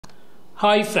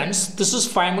Hi friends, this is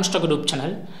 5 Minutes Tech YouTube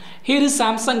channel. Here is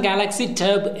Samsung Galaxy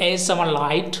Tab A7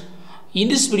 Lite. In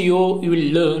this video, you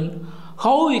will learn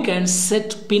how you can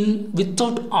set pin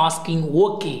without asking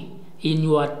OK in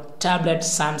your tablet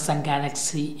Samsung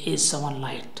Galaxy A7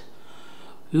 Lite.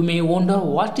 You may wonder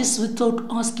what is without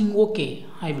asking OK.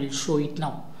 I will show it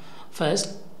now.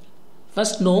 First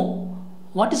know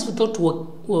what is without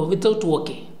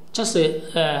OK. Just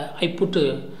I put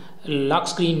a lock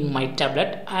screen in my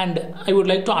tablet and I would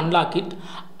like to unlock it.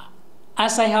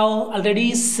 As I have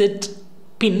already set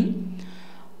pin,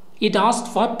 it asked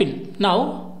for pin.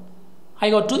 Now I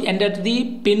got to enter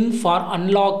the pin for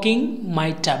unlocking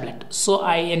my tablet. So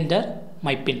I enter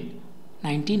my pin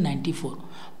 1994.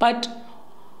 But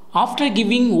after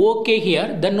giving OK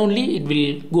here, then only it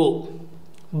will go.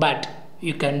 But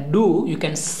you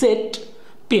can set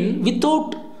pin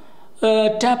without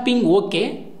tapping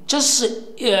OK. Just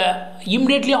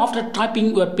immediately after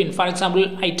typing your pin. For example,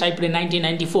 I typed in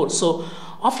 1994. So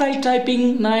after I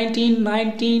typing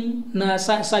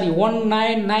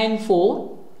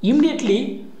 1994,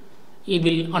 immediately it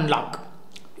will unlock.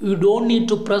 You don't need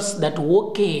to press that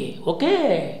OK.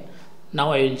 Okay.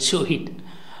 Now I will show it.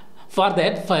 For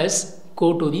that, first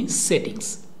go to the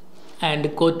settings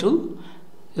and go to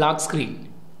lock screen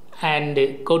and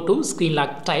go to screen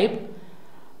lock type.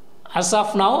 As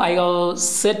of now, I have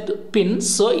set pin,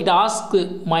 so it asks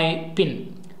my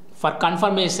pin. For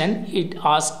confirmation, it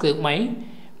asks my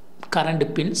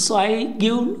current pin. So I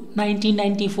give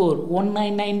 1994,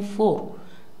 1994.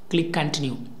 Click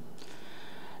continue.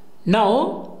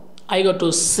 Now I got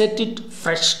to set it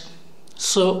fresh.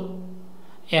 So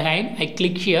again, I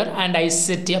click here and I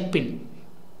set a pin.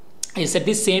 I set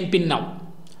the same pin now.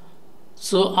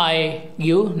 So I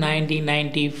give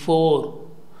 1994.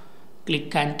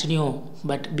 Click continue,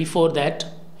 but before that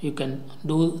you can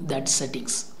do that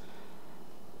settings.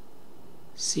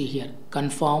 See here,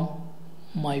 confirm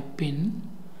my pin,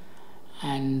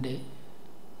 and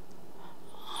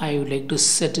I would like to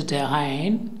set it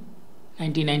again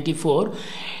 1994.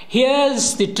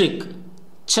 Here's the trick.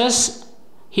 Just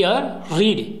here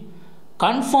read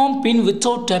confirm pin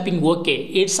without tapping OK.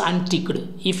 It's unticked.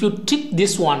 If you tick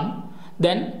this one,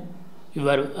 then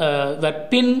your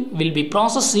pin will be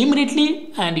processed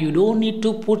immediately and you don't need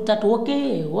to put that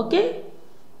OK. Okay,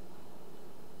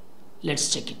 let's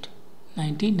check it.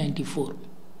 1994.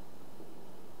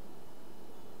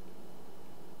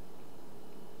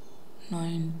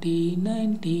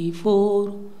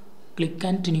 1994. Click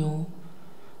continue.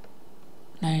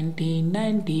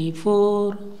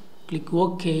 1994. Click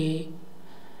OK.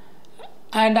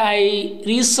 And I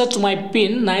reset my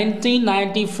pin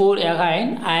 1994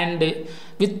 again, and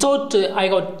without I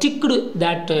got ticked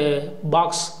that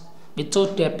box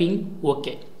without tapping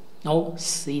OK. Now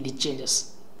see the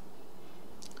changes.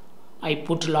 I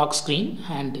put lock screen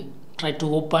and try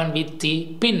to open with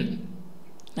the pin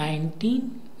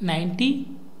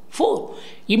 1994.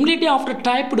 Immediately after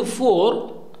typed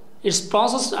 4, it's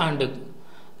processed and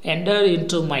enter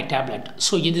into my tablet.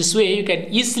 So in this way you can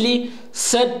easily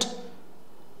set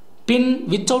pin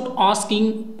without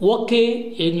asking OK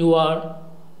in your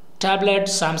tablet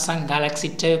Samsung Galaxy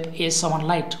Tab A7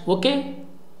 Lite. Okay,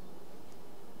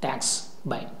 thanks,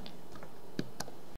 bye.